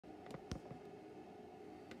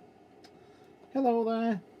Hello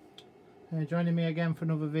there, joining me again for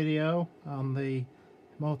another video on the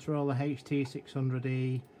Motorola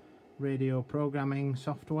HT600E radio programming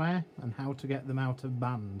software and how to get them out of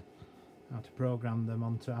band, how to program them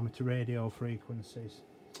onto amateur radio frequencies.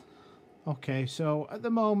 Okay, so at the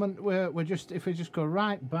moment if we just go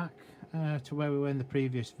right back to where we were in the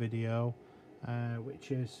previous video,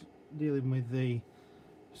 which is dealing with the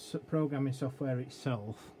programming software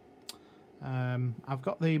itself. I've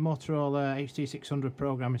got the Motorola HT600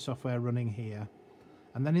 programming software running here,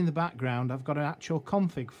 and then in the background I've got an actual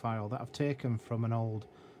config file that I've taken from an old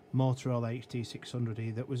Motorola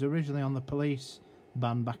HT600E that was originally on the police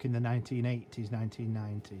band back in the 1980s,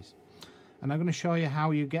 1990s. And I'm going to show you how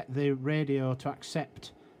you get the radio to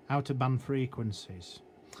accept out of band frequencies.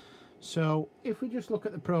 So if we just look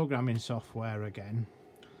at the programming software again,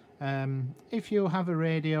 if you have a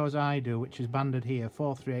radio as I do, which is banded here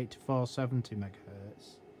 438 to 470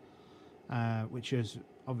 megahertz, which is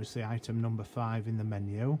obviously item number 5 in the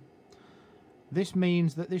menu, this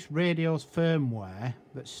means that this radio's firmware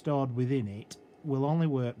that's stored within it will only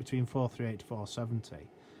work between 438 to 470.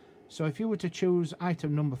 So if you were to choose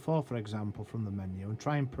item number 4, for example, from the menu and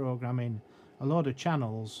try and program in a load of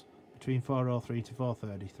channels between 403 to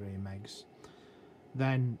 433 megs,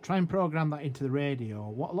 then try and program that into the radio.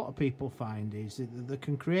 What a lot of people find is that they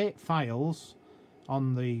can create files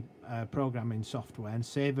on the programming software and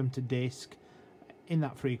save them to disk in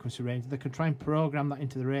that frequency range. They can try and program that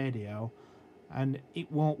into the radio and it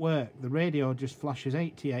won't work. The radio just flashes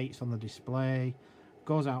 88s on the display,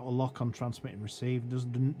 goes out of lock on transmit and receive, does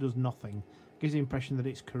nothing, gives the impression that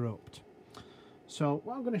it's corrupt. So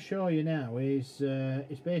what I'm going to show you now is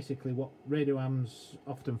basically what radio amps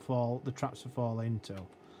often the traps fall into.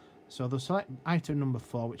 So they'll select item number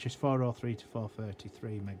 4, which is 403 to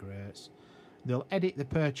 433 megahertz. They'll edit the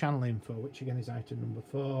per channel info, which again is item number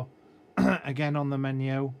 4, again on the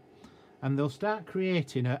menu, and they'll start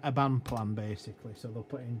creating a band plan basically. So they'll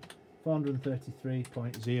put in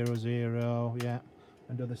 433.00, yeah,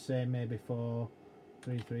 and do the same maybe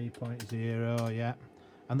 433.0, yeah.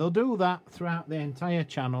 And they'll do that throughout the entire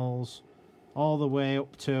channels, all the way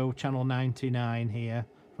up to channel 99 here,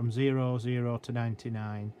 from 00 to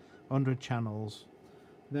 99, 100 channels.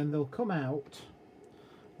 Then they'll come out,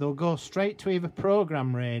 they'll go straight to either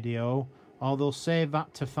program radio, or they'll save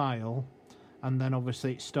that to file, and then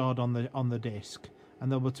obviously it's stored on the disk. And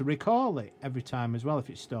they'll be able to recall it every time as well if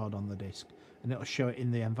it's stored on the disk. And it'll show it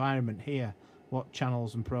in the environment here, what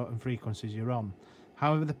channels and frequencies you're on.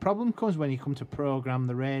 However, the problem comes when you come to program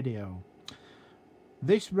the radio.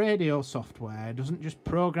 This radio software doesn't just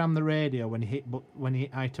program the radio when you hit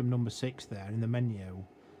item number 6 there in the menu,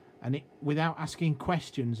 and without asking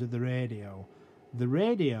questions of the radio. The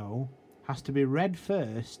radio has to be read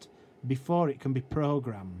first before it can be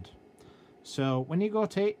programmed. So when you go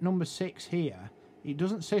to hit number 6 here, it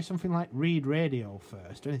doesn't say something like read radio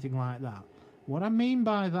first or anything like that. What I mean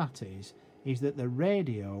by that is that the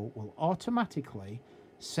radio will automatically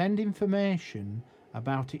send information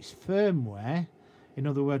about its firmware, in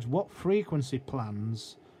other words what frequency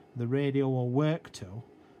plans the radio will work to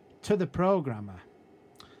the programmer,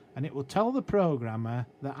 and it will tell the programmer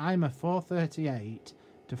that I'm a 438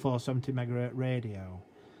 to 470 megahertz radio.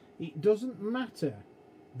 It doesn't matter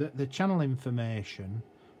that the channel information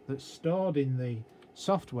that's stored in the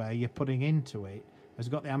software you're putting into it has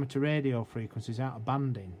got the amateur radio frequencies out of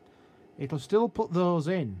banding. It'll still put those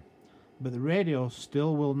in, but the radio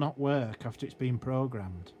still will not work after it's been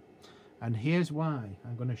programmed. And here's why.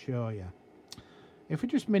 I'm going to show you. If we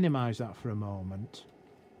just minimize that for a moment,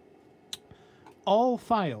 all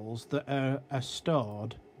files that are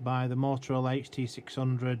stored by the Motorola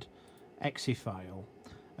HT600 exe file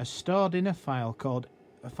are stored in a file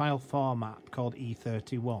format called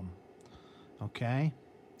E31. Okay?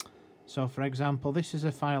 So for example, this is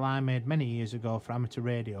a file I made many years ago for amateur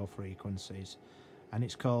radio frequencies, and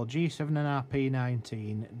it's called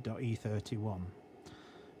G7nRP19.E31.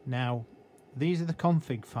 Now, these are the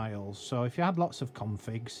config files, so if you had lots of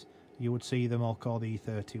configs, you would see them all called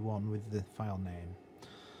E31 with the file name.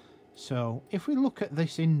 So if we look at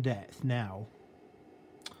this in depth now,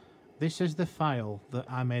 this is the file that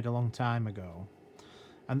I made a long time ago,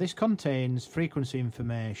 and this contains frequency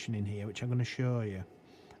information in here, which I'm going to show you.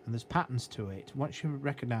 And there's patterns to it. Once you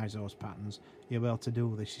recognise those patterns, you'll be able to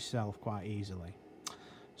do this yourself quite easily.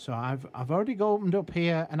 So I've already opened up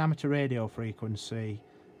here an amateur radio frequency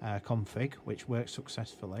config, which works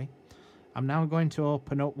successfully. I'm now going to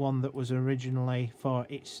open up one that was originally for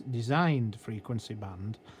its designed frequency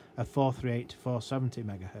band of 438 to 470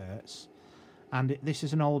 megahertz, and this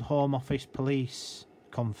is an old Home Office police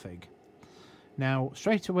config. Now,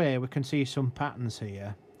 straight away, we can see some patterns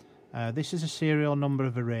here. This is a serial number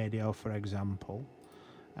of a radio, for example,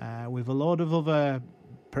 with a load of other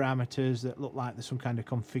parameters that look like there's some kind of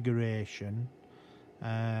configuration.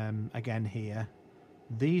 Again here,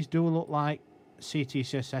 these do look like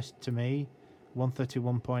CTCSS to me.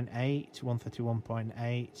 131.8,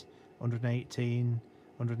 131.8, 118,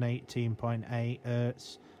 118.8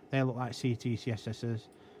 Hertz. They look like CTCSSs.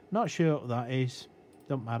 Not sure what that is,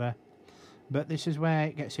 don't matter. But this is where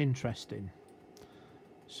it gets interesting.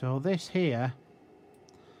 So this here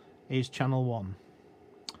is channel 1.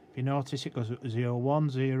 If you notice, it goes 0, 1,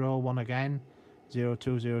 0, 1 again, 0,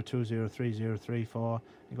 2, 0, 2, 0, 3, 0, 3, 4.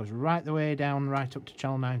 It goes right the way down, right up to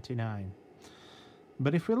channel 99.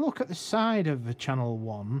 But if we look at the side of the channel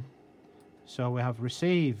 1, so we have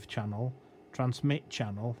receive channel, transmit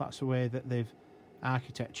channel, that's the way that they've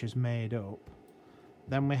architecture's made up.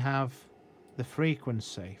 Then we have the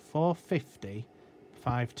frequency, 450,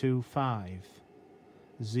 525,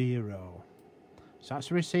 0. So that's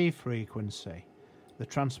the receive frequency. The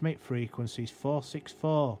transmit frequency is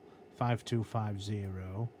 464,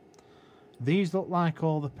 5250. These look like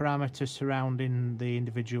all the parameters surrounding the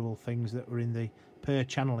individual things that were in the per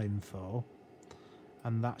channel info,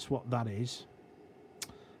 and that's what that is.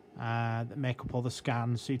 That make up all the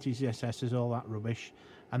scans, CTCSSs, all that rubbish.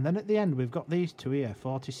 And then at the end we've got these two here,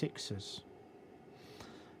 46s.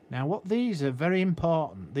 Now what these are very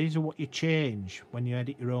important. These are what you change when you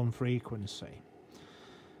edit your own frequency.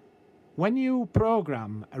 When you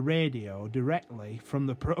program a radio directly from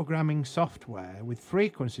the programming software with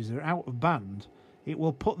frequencies that are out of band, it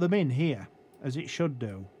will put them in here, as it should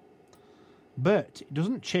do. But it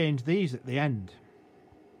doesn't change these at the end.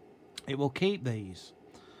 It will keep these.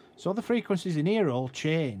 So the frequencies in here all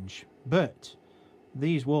change, but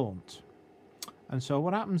these won't. And so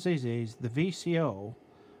what happens is the VCO,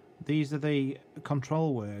 these are the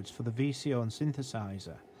control words for the VCO and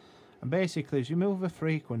synthesizer. And basically, as you move the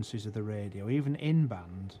frequencies of the radio, even in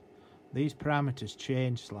band, these parameters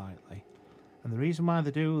change slightly. And the reason why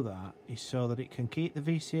they do that is so that it can keep the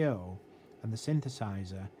VCO and the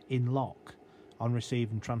synthesizer in lock on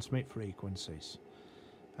receive and transmit frequencies.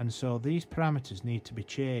 And so these parameters need to be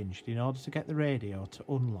changed in order to get the radio to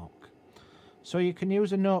unlock. So you can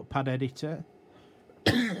use a notepad editor,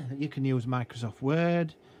 you can use Microsoft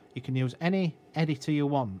Word, you can use any editor you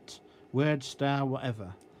want, WordStar,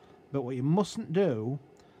 whatever. But what you mustn't do,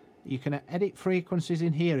 you can edit frequencies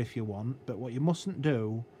in here if you want, but what you mustn't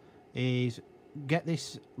do is get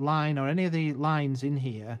this line or any of the lines in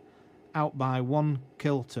here out by 1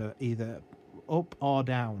 kilter, either up or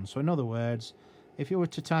down. So in other words, if you were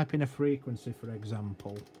to type in a frequency, for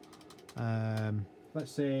example,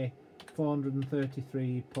 let's say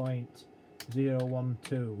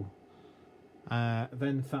 433.012,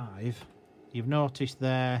 then 5, you've noticed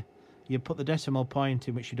there you put the decimal point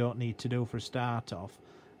in, which you don't need to do for a start off,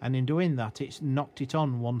 and in doing that it's knocked it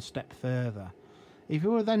on 1 step further. If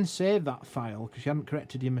you were then save that file because you haven't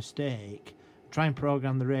corrected your mistake, try and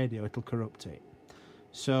program the radio, it'll corrupt it.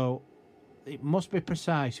 So it must be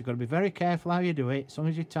precise. You've got to be very careful how you do it. As long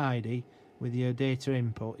as you're tidy with your data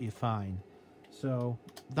input, you're fine. So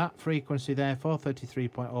that frequency there,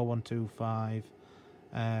 433.0125,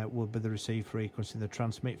 will be the receive frequency. The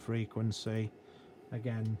transmit frequency,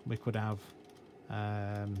 again, we could have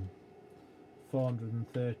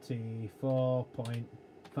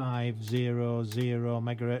 434.500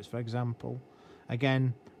 megahertz, for example.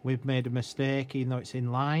 Again, we've made a mistake, even though it's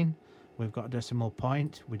in line. We've got a decimal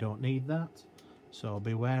point. We don't need that, so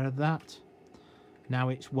beware of that. Now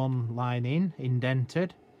it's 1 line in,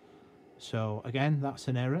 indented. So again, that's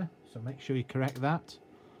an error, so make sure you correct that.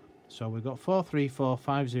 So we've got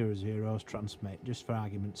 434.500 transmit, just for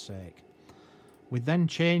argument's sake. We then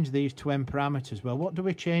change these to M parameters. Well, what do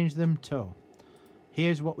we change them to?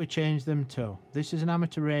 Here's what we change them to. This is an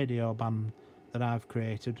amateur radio band that I've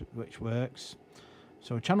created, which works.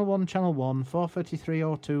 So channel 1,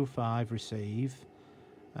 433.025 receive,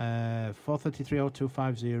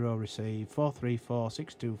 433.0250 receive,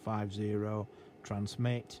 434.6250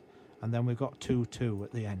 transmit, and then we've got 22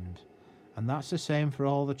 at the end. And that's the same for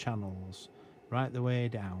all the channels, right the way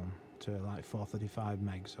down to like 435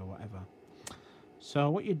 megs or whatever. So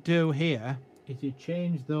what you do here is you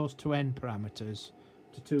change those two N parameters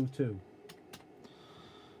to 22.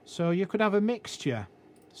 So you could have a mixture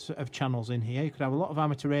of channels in here. You could have a lot of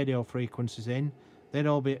amateur radio frequencies in. They'd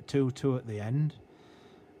all be at 22 at the end.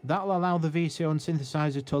 That'll allow the VCO and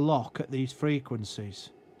synthesizer to lock at these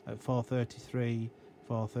frequencies at 433,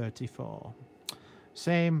 434.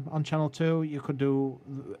 Same on channel 2. You could do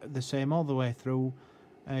the same all the way through.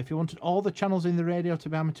 If you wanted all the channels in the radio to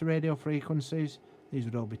be amateur radio frequencies, these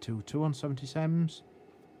would all be 22177s.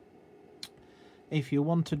 If you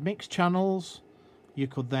wanted mixed channels, you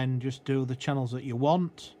could then just do the channels that you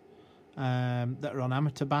want that are on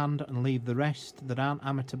amateur band and leave the rest that aren't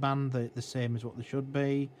amateur band the same as what they should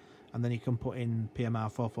be. And then you can put in PMR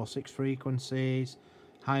 446 frequencies,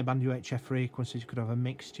 high band UHF frequencies. You could have a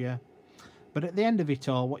mixture. But at the end of it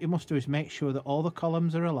all, what you must do is make sure that all the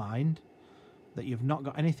columns are aligned, that you've not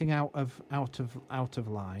got anything out of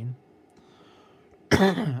line,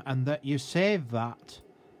 and that you save that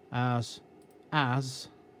as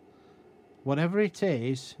whatever it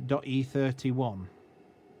is .e31.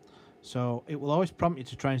 So it will always prompt you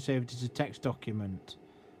to try and save it as a text document.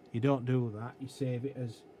 You don't do that. You save it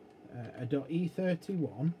as a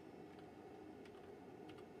 .e31,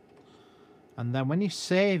 and then when you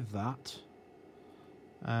save that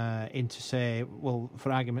into, say, well,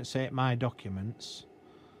 for argument's sake, my documents,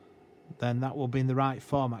 then that will be in the right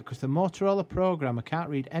format, because the Motorola programmer can't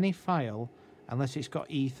read any file unless it's got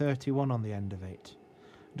E31 on the end of it.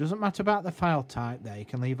 It doesn't matter about the file type there, you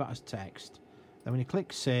can leave that as text. Then when you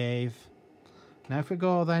click save, now if we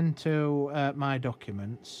go then to my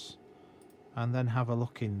documents and then have a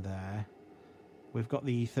look in there, we've got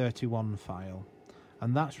the E31 file,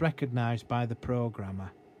 and that's recognised by the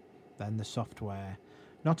programmer, then the software.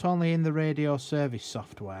 Not only in the radio service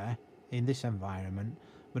software in this environment,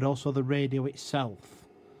 but also the radio itself.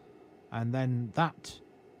 And then that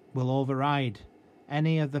will override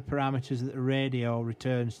any of the parameters that the radio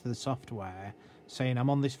returns to the software, saying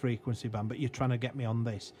I'm on this frequency band, but you're trying to get me on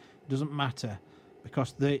this. It doesn't matter,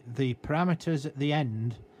 because the parameters at the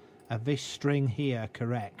end of this string here are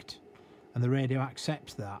correct, and the radio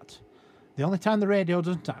accepts that. The only time the radio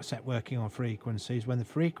doesn't accept working on frequencies when the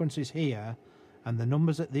frequency's here and the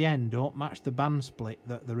numbers at the end don't match the band split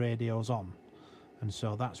that the radio's on. And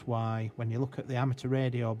so that's why when you look at the amateur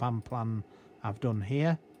radio band plan I've done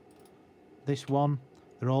here, this one,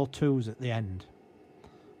 they're all 2s at the end.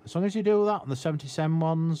 As long as you do that on the 77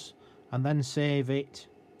 ones and then save it.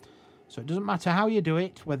 So it doesn't matter how you do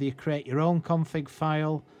it, whether you create your own config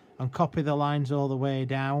file and copy the lines all the way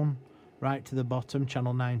down right to the bottom,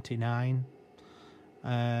 channel 99,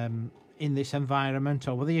 in this environment,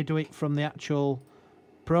 or whether you do it from the actual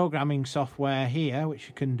programming software here, which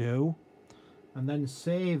you can do, and then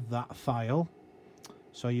save that file.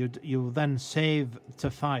 So you'll then save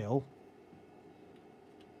to file,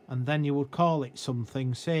 and then you would call it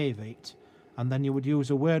something, save it, and then you would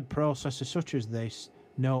use a word processor such as this,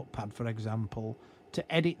 Notepad for example,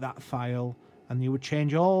 to edit that file, and you would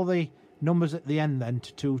change all the numbers at the end then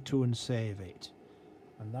to 22 and save it.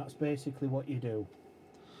 And that's basically what you do.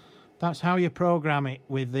 That's how you program it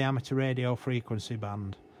with the amateur radio frequency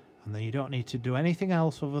band, and then you don't need to do anything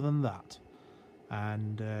else other than that.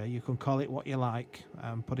 And you can call it what you like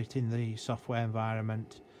and put it in the software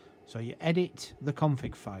environment. So you edit the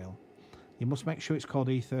config file. You must make sure it's called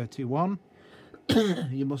E31.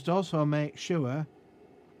 You must also make sure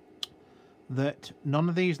that none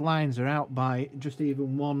of these lines are out by just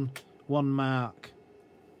even one mark.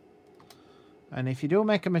 And if you do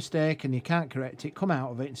make a mistake and you can't correct it, come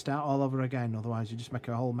out of it and start all over again. Otherwise you just make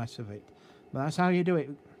a whole mess of it. But that's how you do it.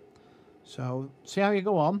 So see how you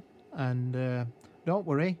go on, and don't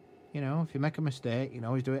worry, you know, if you make a mistake you can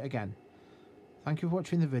always do it again. Thank you for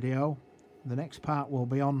watching the video. The next part will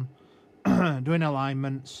be on doing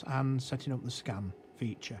alignments and setting up the scan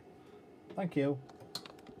feature. Thank you.